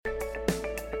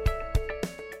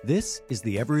This is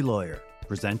The Every Lawyer,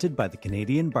 presented by the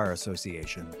Canadian Bar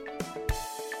Association.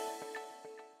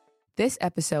 This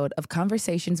episode of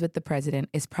Conversations with the President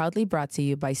is proudly brought to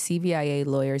you by CVIA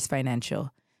Lawyers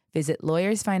Financial. Visit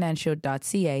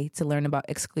lawyersfinancial.ca to learn about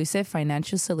exclusive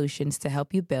financial solutions to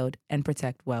help you build and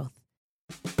protect wealth.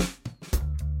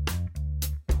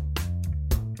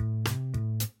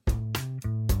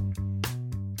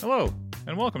 Hello,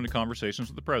 and welcome to Conversations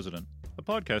with the President, a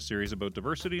podcast series about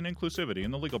diversity and inclusivity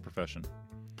in the legal profession.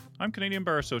 I'm Canadian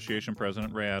Bar Association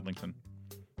President Ray Adlington.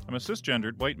 I'm a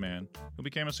cisgendered white man who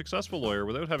became a successful lawyer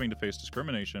without having to face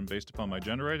discrimination based upon my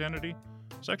gender identity,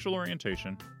 sexual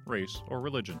orientation, race, or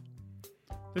religion.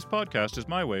 This podcast is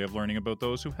my way of learning about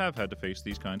those who have had to face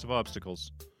these kinds of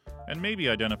obstacles, and maybe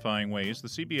identifying ways the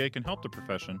CBA can help the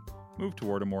profession move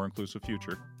toward a more inclusive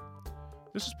future.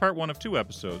 This is part one of 2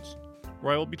 episodes,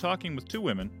 where I will be talking with 2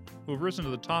 women who have risen to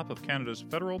the top of Canada's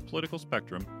federal political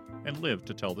spectrum and lived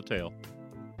to tell the tale.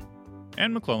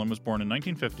 Anne McLellan was born in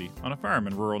 1950 on a farm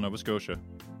in rural Nova Scotia.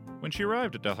 When she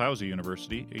arrived at Dalhousie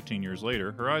University 18 years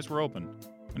later, her eyes were open,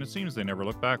 and it seems they never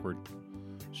looked backward.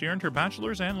 She earned her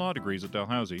bachelor's and law degrees at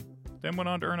Dalhousie, then went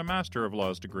on to earn a Master of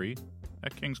Laws degree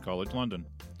at King's College London.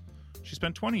 She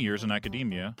spent 20 years in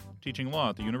academia, teaching law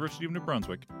at the University of New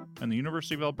Brunswick and the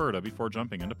University of Alberta before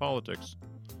jumping into politics.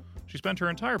 She spent her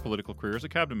entire political career as a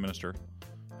cabinet minister,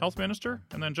 health minister,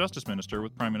 and then justice minister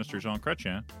with Prime Minister Jean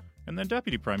Chrétien, and then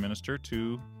deputy prime minister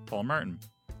to Paul Martin.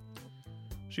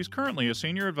 She's currently a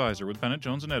senior advisor with Bennett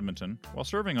Jones in Edmonton, while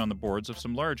serving on the boards of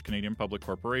some large Canadian public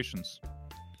corporations.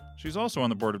 She's also on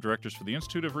the board of directors for the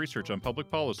Institute of Research on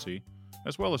Public Policy,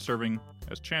 as well as serving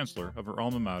as chancellor of her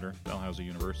alma mater, Dalhousie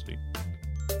University.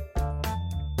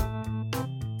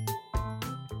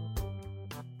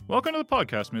 Welcome to the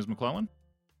podcast, Ms. McLellan.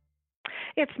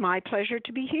 It's my pleasure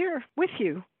to be here with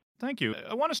you. Thank you.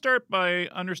 I want to start by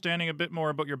understanding a bit more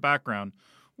about your background.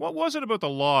 What was it about the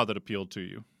law that appealed to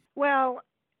you? Well,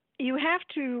 you have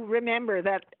to remember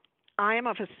that I am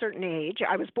of a certain age.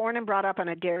 I was born and brought up on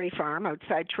a dairy farm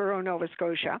outside Truro, Nova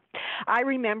Scotia. I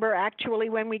remember actually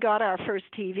when we got our first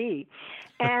TV,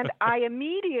 and I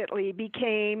immediately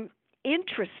became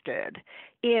interested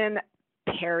in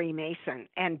Perry Mason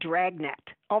and Dragnet.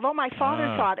 Although my father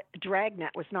thought Dragnet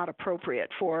was not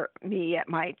appropriate for me at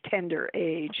my tender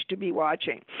age to be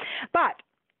watching. But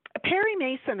Perry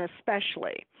Mason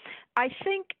especially, I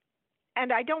think,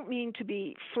 and I don't mean to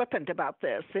be flippant about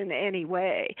this in any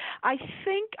way, I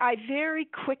think I very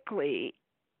quickly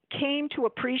came to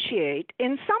appreciate,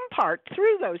 in some part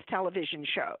through those television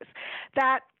shows,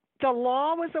 that the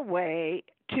law was a way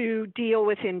to deal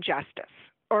with injustice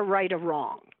or right or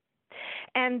wrong.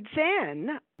 And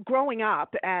then, growing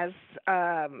up as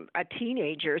a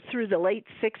teenager through the late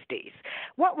 60s,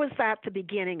 what was that the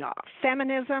beginning of?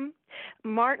 Feminism,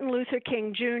 Martin Luther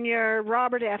King Jr.,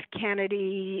 Robert F.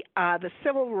 Kennedy, the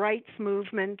Civil Rights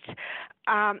Movement.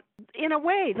 In a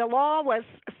way, the law was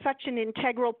such an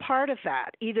integral part of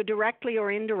that, either directly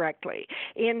or indirectly,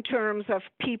 in terms of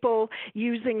people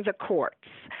using the courts,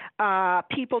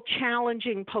 people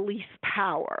challenging police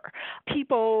power,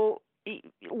 people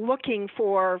looking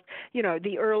for,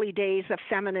 the early days of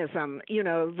feminism,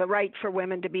 the right for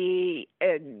women to be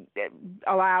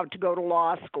allowed to go to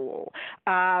law school,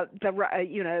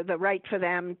 the right for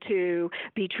them to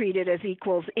be treated as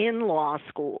equals in law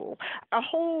school, a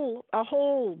whole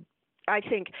I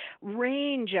think,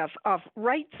 range of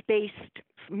rights-based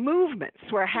movements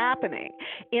were happening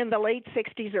in the late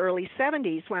 60s, early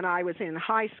 70s when I was in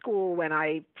high school, when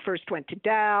I first went to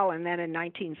Dal, and then in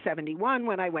 1971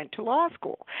 when I went to law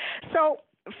school. So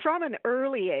from an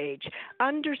early age,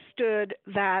 understood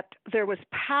that there was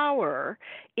power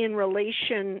in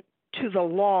relation to the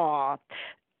law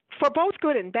for both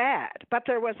good and bad, but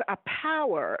there was a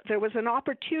power, there was an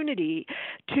opportunity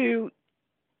to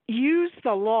use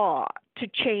the law to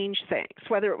change things,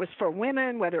 whether it was for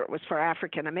women, whether it was for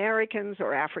African Americans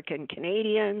or African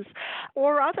Canadians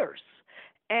or others.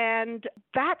 And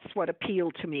that's what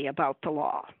appealed to me about the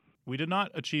law. We did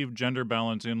not achieve gender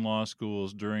balance in law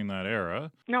schools during that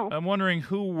era. No. I'm wondering,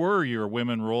 who were your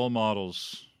women role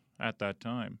models at that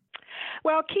time?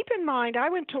 Well, keep in mind, I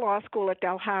went to law school at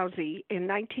Dalhousie in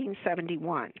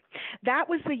 1971. That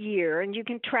was the year, and you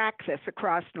can track this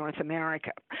across North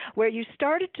America, where you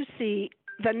started to see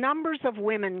the numbers of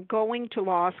women going to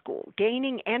law school,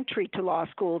 gaining entry to law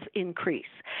schools increase.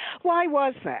 Why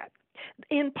was that?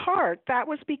 In part, that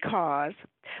was because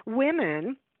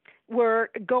women were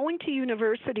going to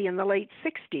university in the late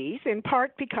 60s, in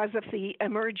part because of the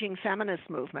emerging feminist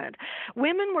movement.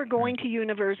 Women were going to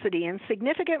university in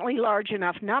significantly large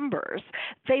enough numbers.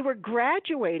 They were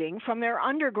graduating from their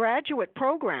undergraduate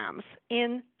programs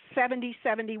in 70,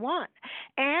 71,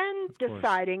 and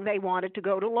deciding they wanted to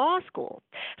go to law school.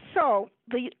 So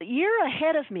the year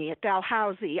ahead of me at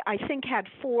Dalhousie, I think, had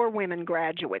 4 women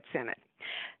graduates in it.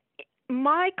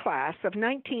 My class of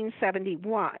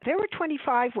 1971, there were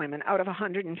 25 women out of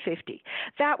 150.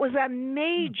 That was a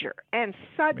major and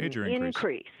sudden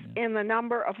increase in the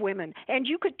number of women. And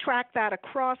you could track that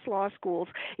across law schools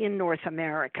in North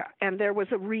America. And there was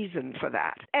a reason for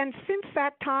that. And since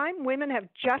that time, women have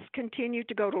just continued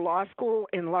to go to law school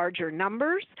in larger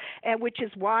numbers, which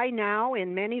is why now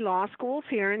in many law schools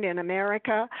here and in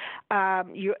America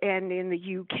and in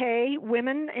the UK,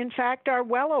 women, in fact, are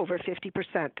well over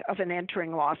 50% of an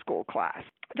entering law school class.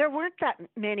 There weren't that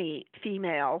many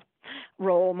female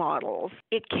role models.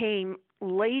 It came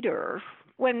later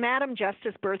when Madam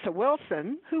Justice Bertha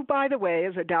Wilson, who, by the way,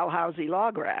 is a Dalhousie law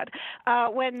grad,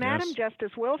 when Madam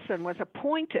Justice Wilson was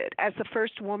appointed as the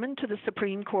first woman to the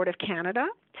Supreme Court of Canada.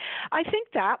 I think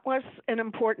that was an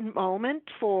important moment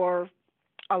for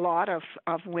a lot of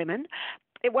women.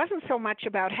 It wasn't so much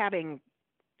about having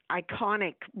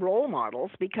iconic role models,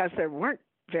 because there weren't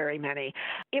very many.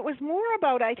 It was more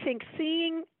about, I think,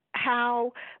 seeing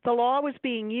how the law was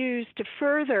being used to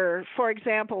further, for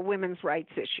example, women's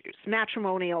rights issues,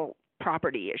 matrimonial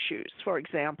property issues, for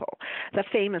example, the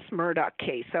famous Murdoch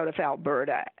case out of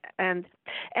Alberta, and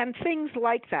things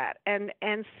like that, and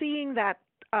seeing that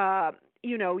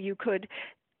you could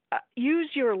use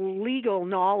your legal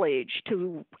knowledge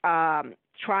to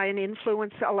try and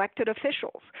influence elected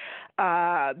officials,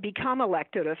 become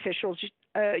elected officials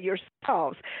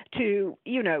yourselves, to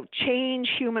change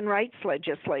human rights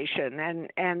legislation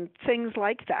and things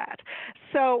like that.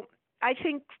 So I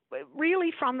think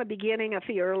really from the beginning of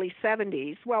the early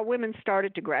 70s, women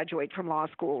started to graduate from law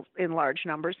school in large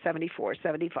numbers, 74,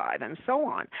 75, and so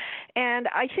on. And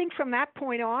I think from that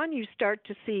point on, you start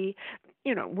to see,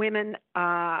 women,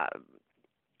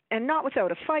 and not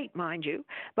without a fight, mind you,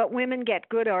 but women get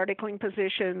good articling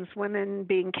positions, women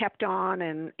being kept on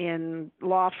in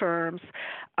law firms,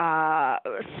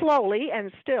 slowly,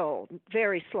 and still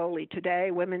very slowly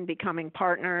today, women becoming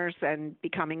partners and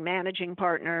becoming managing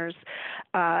partners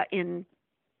in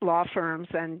law firms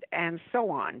and so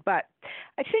on. But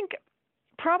I think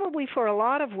probably for a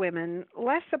lot of women,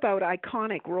 less about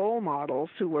iconic role models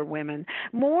who were women,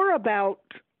 more about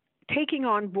taking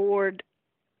on board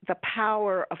the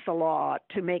power of the law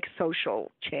to make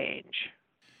social change.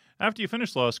 After you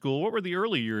finished law school, what were the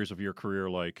early years of your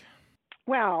career like?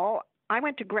 Well, I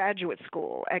went to graduate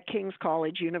school at King's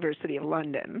College, University of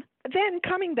London. Then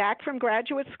coming back from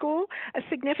graduate school, a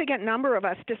significant number of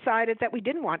us decided that we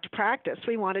didn't want to practice.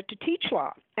 We wanted to teach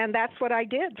law. And that's what I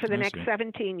did for the next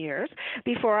 17 years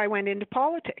before I went into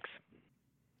politics.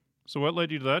 So what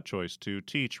led you to that choice, to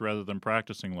teach rather than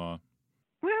practicing law?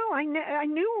 Well, I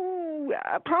knew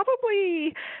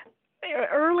probably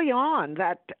early on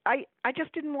that I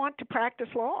just didn't want to practice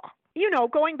law.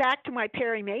 Going back to my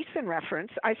Perry Mason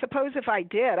reference, I suppose if I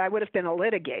did, I would have been a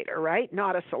litigator, right?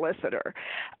 Not a solicitor.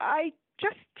 I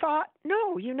just thought,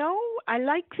 no, I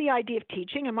like the idea of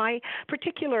teaching, and my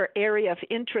particular area of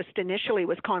interest initially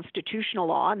was constitutional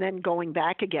law, and then going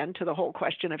back again to the whole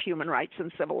question of human rights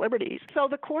and civil liberties. So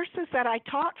the courses that I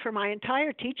taught for my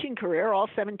entire teaching career, all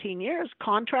 17 years,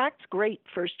 contracts, great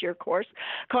first-year course,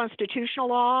 constitutional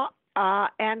law,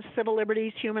 and civil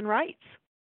liberties, human rights.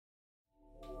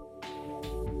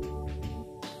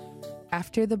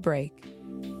 After the break,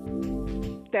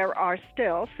 there are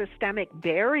still systemic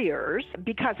barriers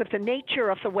because of the nature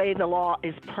of the way the law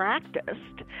is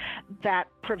practiced that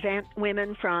prevent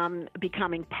women from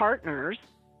becoming partners.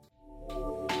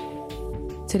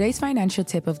 Today's financial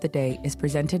tip of the day is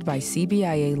presented by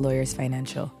CBIA Lawyers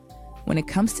Financial. When it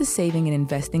comes to saving and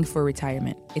investing for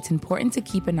retirement, it's important to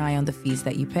keep an eye on the fees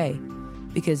that you pay,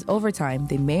 because over time,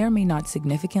 they may or may not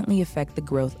significantly affect the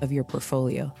growth of your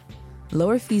portfolio.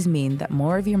 Lower fees mean that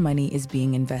more of your money is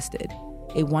being invested.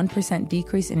 A 1%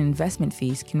 decrease in investment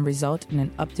fees can result in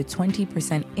an up to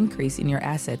 20% increase in your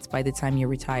assets by the time you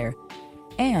retire.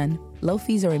 And low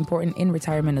fees are important in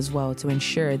retirement as well to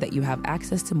ensure that you have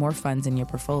access to more funds in your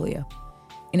portfolio.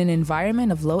 In an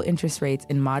environment of low interest rates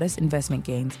and modest investment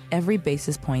gains, every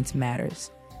basis point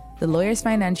matters. The Lawyers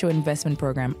Financial Investment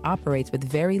Program operates with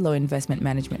very low investment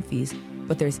management fees,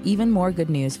 but there's even more good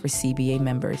news for CBA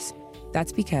members.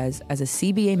 That's because, as a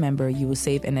CBA member, you will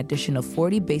save an additional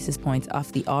 40 basis points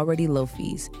off the already low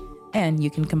fees. And you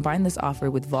can combine this offer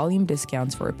with volume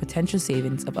discounts for a potential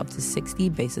savings of up to 60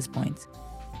 basis points.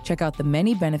 Check out the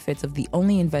many benefits of the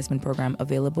only investment program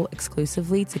available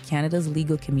exclusively to Canada's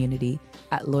legal community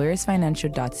at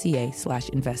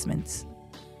lawyersfinancial.ca/investments.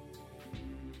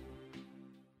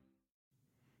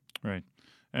 Right.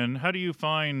 And how do you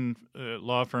find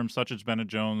law firms such as Bennett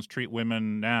Jones treat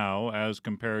women now as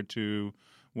compared to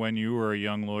when you were a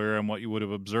young lawyer and what you would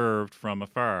have observed from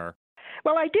afar?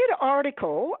 Well, I did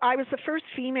article. I was the first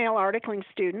female articling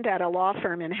student at a law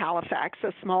firm in Halifax,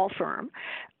 a small firm.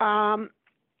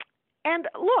 And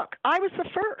look, I was the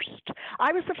first.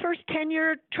 I was the first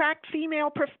tenure-track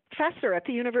female professor at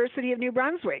the University of New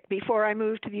Brunswick before I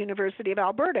moved to the University of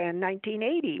Alberta in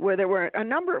 1980, where there were a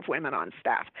number of women on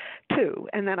staff, two,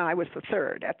 and then I was the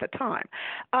third at the time.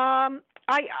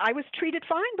 I was treated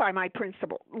fine by my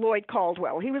principal, Lloyd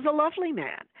Caldwell. He was a lovely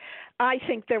man. I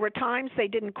think there were times they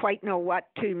didn't quite know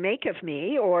what to make of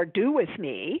me or do with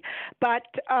me, but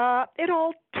it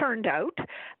all turned out.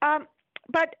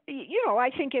 But,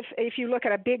 I think if you look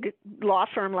at a big law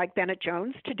firm like Bennett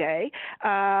Jones today,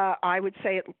 I would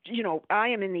say, I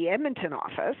am in the Edmonton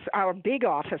office. Our big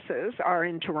offices are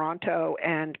in Toronto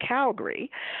and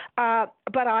Calgary. But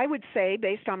I would say,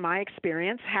 based on my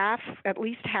experience, at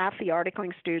least half the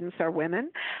articling students are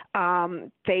women.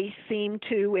 They seem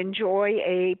to enjoy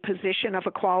a position of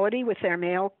equality with their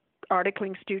male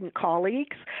articling student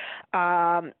colleagues.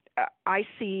 I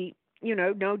see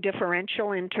no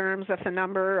differential in terms of the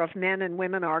number of men and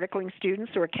women articling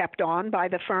students who are kept on by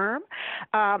the firm.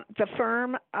 The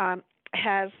firm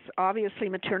has obviously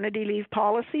maternity leave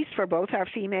policies for both our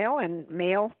female and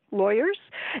male lawyers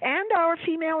and our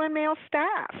female and male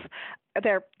staff.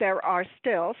 There are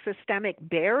still systemic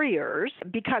barriers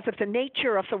because of the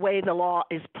nature of the way the law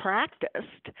is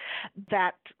practiced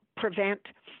that prevent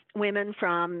women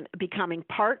from becoming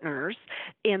partners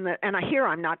and here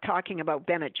I'm not talking about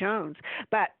Bennett Jones,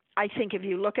 but I think if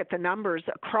you look at the numbers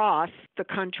across the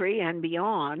country and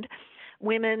beyond,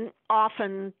 women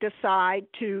often decide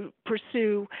to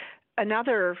pursue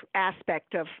another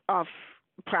aspect of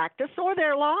practice or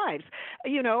their lives.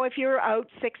 If you're out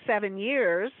 6-7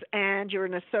 years and you're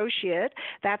an associate,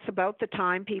 that's about the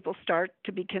time people start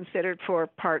to be considered for a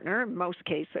partner in most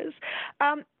cases.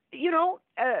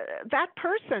 That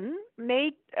person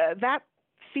that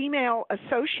female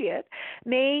associate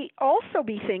may also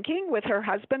be thinking with her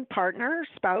husband, partner,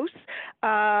 spouse,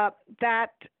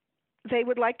 that they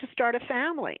would like to start a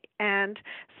family. And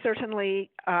certainly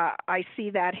I see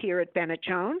that here at Bennett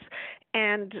Jones.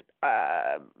 And,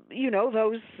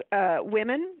 those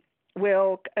women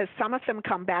will, some of them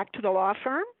come back to the law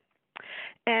firm,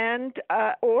 and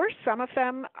or some of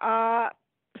them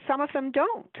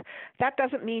don't. That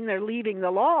doesn't mean they're leaving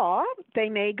the law. They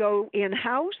may go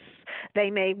in-house. They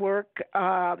may work,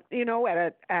 at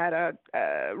a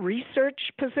research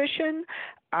position,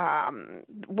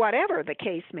 whatever the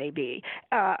case may be.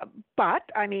 But,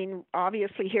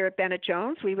 obviously here at Bennett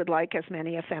Jones, we would like as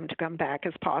many of them to come back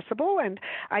as possible, and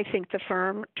I think the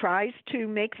firm tries to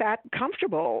make that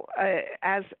comfortable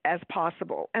as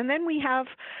possible. And then we have,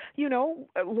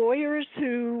 lawyers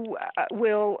who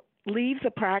will leave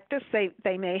the practice.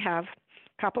 They may have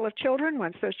a couple of children.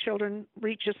 Once those children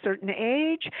reach a certain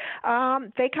age,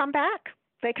 they come back.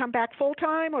 They come back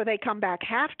full-time or they come back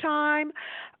half-time.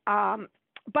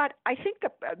 But I think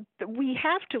that we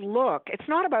have to look, it's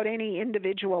not about any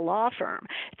individual law firm.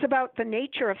 It's about the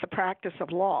nature of the practice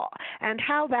of law and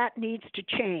how that needs to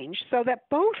change so that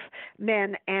both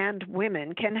men and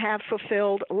women can have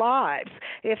fulfilled lives.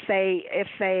 If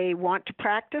they want to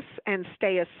practice and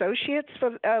stay associates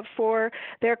for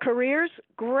their careers,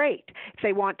 great. If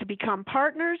they want to become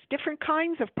partners, different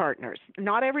kinds of partners.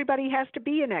 Not everybody has to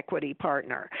be an equity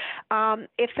partner.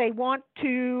 If they want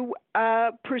to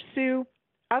pursue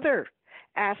other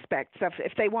aspects of,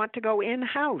 if they want to go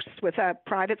in-house with a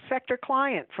private sector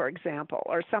client, for example,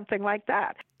 or something like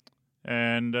that.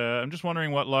 And I'm just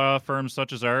wondering what law firms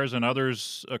such as ours and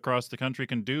others across the country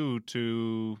can do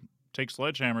to take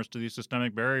sledgehammers to these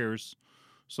systemic barriers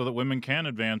so that women can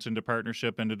advance into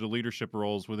partnership and into leadership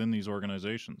roles within these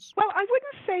organizations. Well, I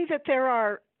wouldn't say that there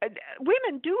are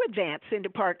women do advance into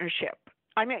partnership.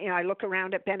 I look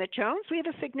around at Bennett Jones. We have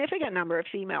a significant number of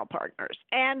female partners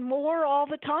and more all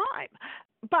the time.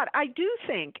 But I do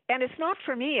think, and it's not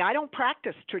for me, I don't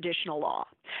practice traditional law,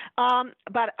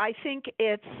 but I think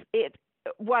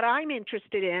what I'm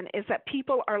interested in is that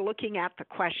people are looking at the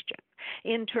question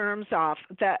in terms of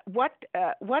what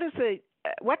is the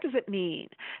does it mean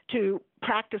to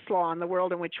practice law in the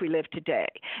world in which we live today?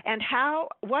 And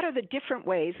what are the different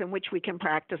ways in which we can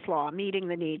practice law, meeting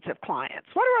the needs of clients?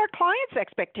 What are our clients'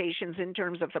 expectations in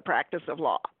terms of the practice of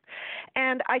law?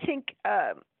 And I think,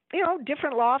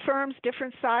 different law firms,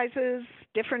 different sizes,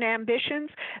 different ambitions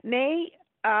may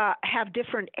have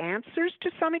different answers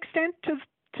to some extent to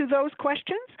those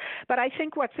questions, but I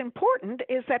think what's important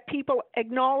is that people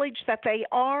acknowledge that they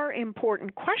are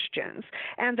important questions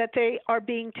and that they are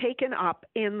being taken up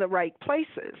in the right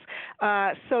places,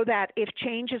 so that if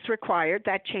change is required,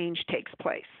 that change takes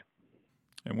place.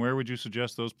 And where would you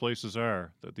suggest those places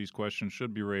are that these questions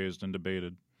should be raised and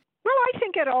debated? Well, I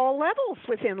think at all levels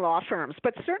within law firms,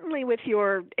 but certainly with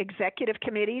your executive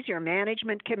committees, your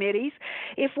management committees.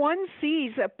 If one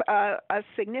sees a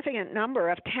significant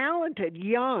number of talented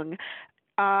young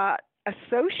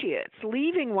associates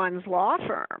leaving one's law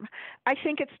firm, I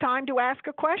think it's time to ask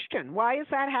a question. Why is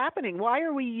that happening? Why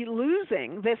are we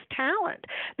losing this talent?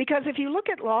 Because if you look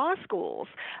at law schools,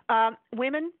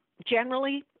 women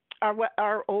generally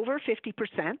are over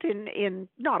 50% in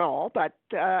not all, but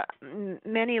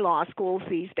many law schools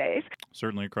these days.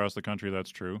 Certainly across the country,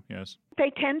 that's true, yes. They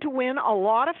tend to win a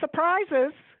lot of the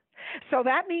prizes, so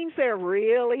that means they're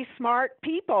really smart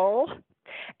people.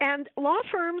 And law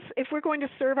firms, if we're going to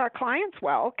serve our clients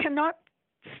well, cannot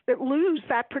lose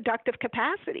that productive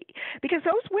capacity, because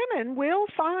those women will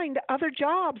find other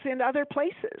jobs in other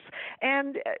places.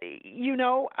 And,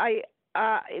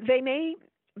 they may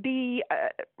be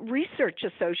research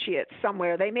associates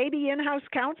somewhere. They may be in-house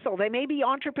counsel. They may be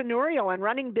entrepreneurial and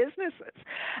running businesses.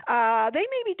 They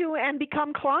may be and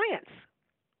become clients.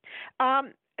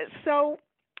 So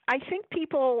I think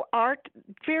people are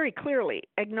very clearly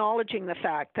acknowledging the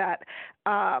fact that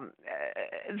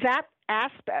that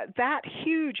aspect, that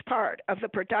huge part of the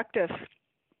productive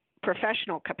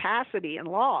professional capacity in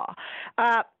law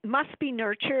must be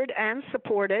nurtured and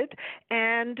supported,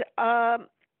 and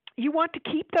you want to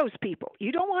keep those people.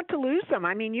 You don't want to lose them.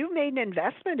 I mean, you've made an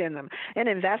investment in them, an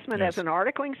investment yes. as an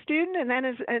articling student, and then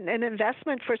as an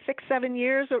investment for 6-7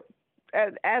 years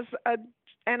as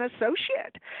an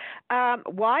associate.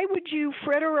 Why would you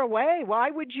fritter away? Why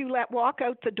would you let walk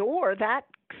out the door that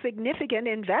significant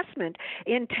investment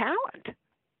in talent?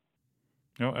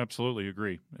 No, absolutely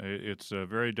agree. It's a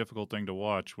very difficult thing to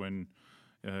watch when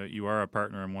you are a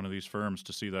partner in one of these firms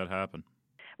to see that happen.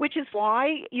 Which is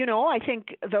why, I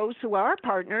think those who are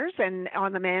partners and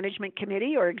on the management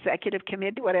committee or executive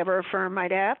committee, whatever a firm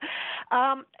might have,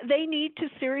 they need to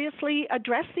seriously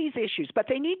address these issues. But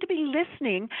they need to be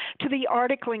listening to the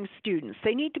articling students.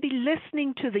 They need to be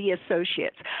listening to the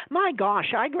associates. My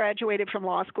gosh, I graduated from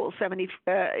law school in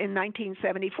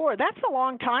 1974. That's a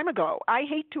long time ago. I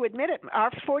hate to admit it.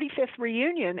 Our 45th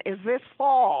reunion is this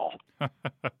fall.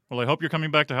 Well, I hope you're coming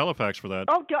back to Halifax for that.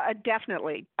 Oh,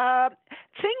 definitely.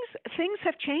 Things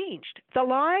have changed. The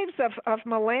lives of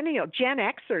millennials, Gen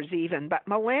Xers even, but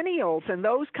millennials and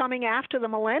those coming after the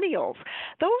millennials,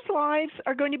 those lives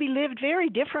are going to be lived very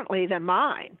differently than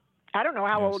mine. I don't know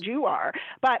how old you are,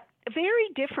 but very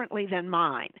differently than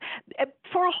mine,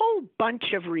 for a whole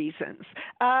bunch of reasons,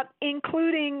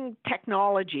 including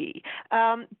technology,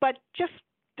 but just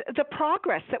the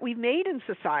progress that we've made in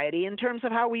society in terms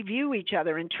of how we view each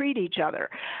other and treat each other,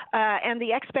 and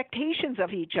the expectations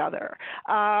of each other.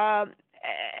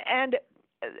 And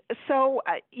so,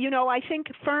 I think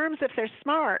firms, if they're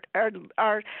smart,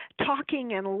 are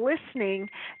talking and listening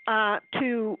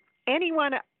to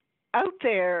anyone out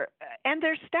there and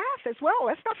their staff as well.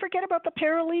 Let's not forget about the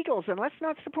paralegals, and let's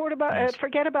not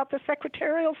forget about the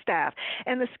secretarial staff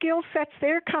and the skill sets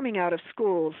they're coming out of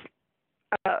schools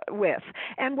with,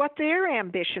 and what their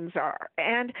ambitions are.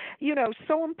 And,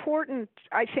 so important,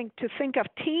 I think, to think of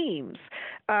teams.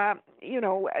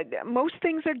 Most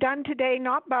things are done today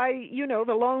not by,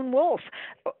 the lone wolf,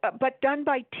 but done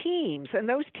by teams. And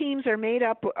those teams are made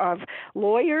up of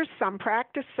lawyers, some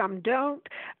practice, some don't,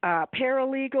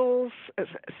 paralegals,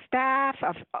 staff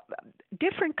of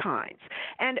different kinds.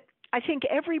 And I think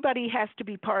everybody has to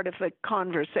be part of the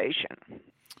conversation.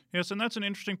 Yes, and that's an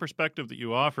interesting perspective that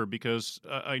you offer, because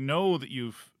I know that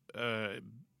you've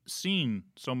seen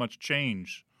so much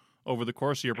change over the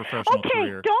course of your professional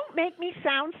career. Okay, don't make me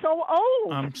sound so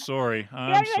old. I'm sorry.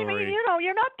 I mean,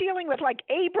 you're not dealing with like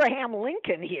Abraham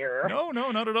Lincoln here. No,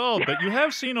 not at all. But you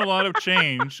have seen a lot of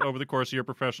change over the course of your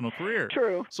professional career.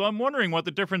 True. So I'm wondering what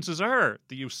the differences are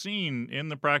that you've seen in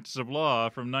the practice of law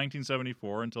from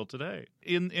 1974 until today,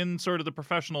 in sort of the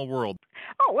professional world.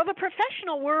 Oh, well, the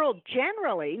professional world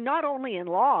generally, not only in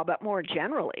law, but more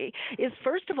generally, is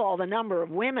first of all the number of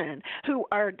women who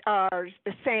are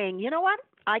saying, you know what,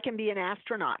 I can be an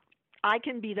astronaut. I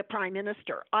can be the Prime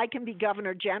Minister. I can be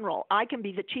Governor General. I can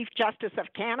be the Chief Justice of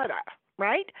Canada,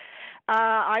 right?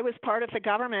 I was part of the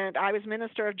government. I was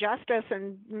Minister of Justice,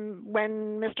 and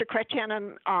when Mr. Chrétien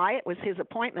and I, it was his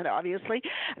appointment, obviously,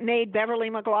 made Beverly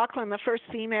McLellan the first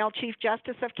female Chief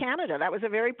Justice of Canada. That was a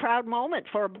very proud moment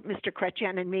for Mr.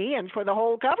 Chrétien and me and for the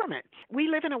whole government. We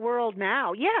live in a world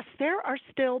now, yes, there are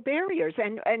still barriers,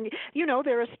 and you know,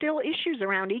 there are still issues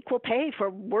around equal pay for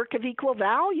work of equal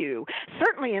value.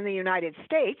 Certainly in the United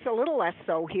States, a little less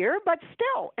so here, but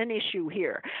still an issue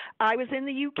here. I was in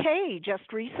the UK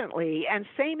just recently, and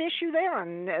same issue there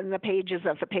on the pages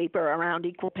of the paper around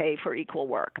equal pay for equal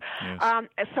work. Yes.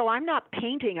 So I'm not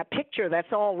painting a picture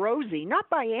that's all rosy, not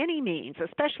by any means,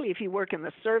 especially if you work in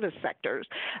the service sectors.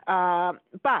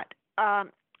 But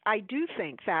I do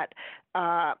think that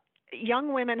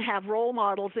young women have role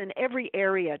models in every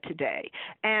area today,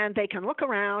 and they can look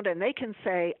around and they can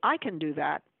say, I can do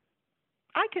that.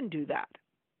 I can do that.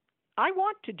 I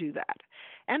want to do that,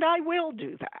 and I will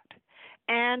do that.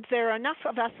 And there are enough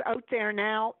of us out there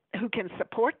now who can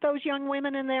support those young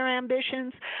women in their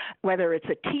ambitions, whether it's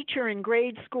a teacher in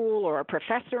grade school or a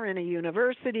professor in a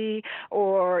university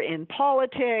or in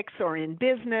politics or in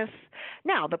business.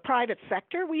 Now, the private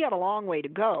sector, we have a long way to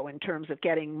go in terms of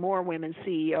getting more women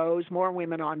CEOs, more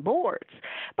women on boards.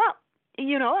 But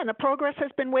you know, and the progress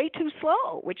has been way too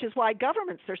slow, which is why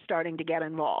governments are starting to get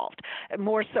involved,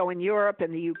 more so in Europe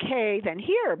and the UK than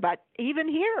here. But even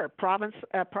here,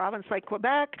 a province like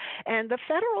Quebec and the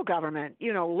federal government,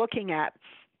 you know, looking at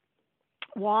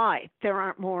why there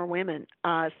aren't more women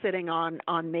sitting on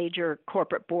major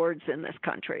corporate boards in this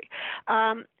country.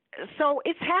 So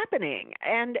it's happening,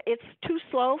 and it's too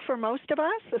slow for most of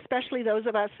us, especially those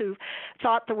of us who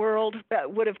thought the world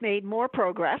would have made more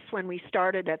progress when we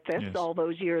started at this all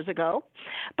those years ago.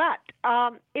 But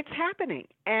it's happening,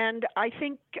 and I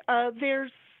think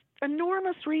there's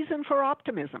enormous reason for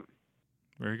optimism.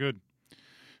 Very good.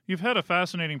 You've had a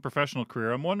fascinating professional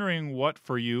career. I'm wondering what,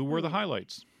 for you, were the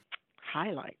highlights?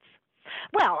 Highlights.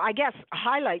 Well, I guess a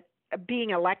highlight being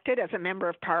elected as a member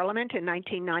of Parliament in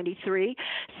 1993,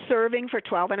 serving for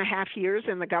 12 and a half years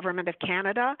in the Government of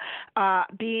Canada,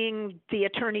 being the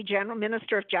Attorney General,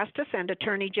 Minister of Justice and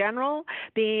Attorney General,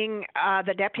 being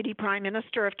the Deputy Prime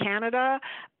Minister of Canada.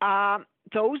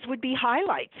 Those would be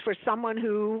highlights for someone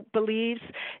who believes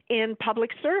in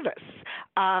public service.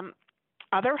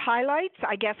 Other highlights,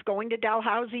 I guess, going to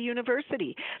Dalhousie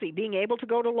University, being able to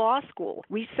go to law school.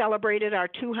 We celebrated our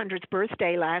 200th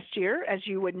birthday last year, as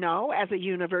you would know, as a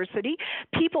university.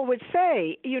 People would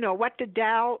say, you know, what did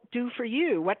Dal do for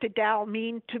you? What did Dal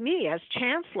mean to me as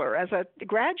chancellor, as a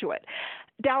graduate?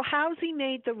 Dalhousie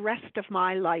made the rest of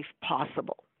my life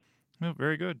possible. Oh,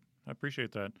 very good. I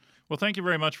appreciate that. Well, thank you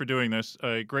very much for doing this.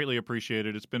 I greatly appreciate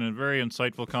it. It's been a very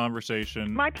insightful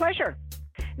conversation. My pleasure.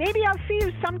 Maybe I'll see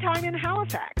you sometime in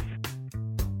Halifax.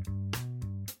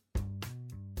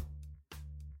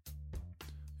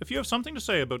 If you have something to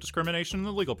say about discrimination in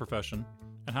the legal profession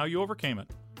and how you overcame it,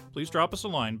 please drop us a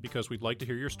line because we'd like to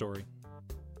hear your story.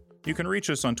 You can reach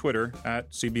us on Twitter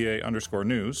at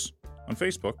CBA_news, on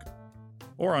Facebook,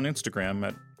 or on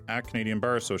Instagram at Canadian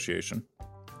Bar Association.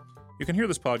 You can hear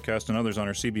this podcast and others on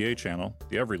our CBA channel,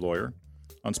 The Every Lawyer,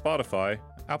 on Spotify,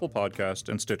 Apple Podcast,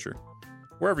 and Stitcher.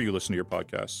 Wherever you listen to your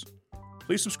podcasts.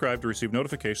 Please subscribe to receive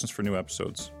notifications for new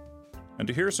episodes. And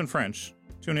to hear us in French,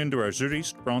 tune in to our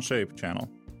Juriste Branché channel.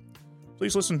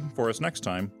 Please listen for us next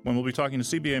time when we'll be talking to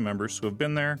CBA members who have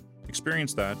been there,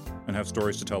 experienced that, and have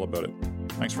stories to tell about it.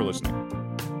 Thanks for listening.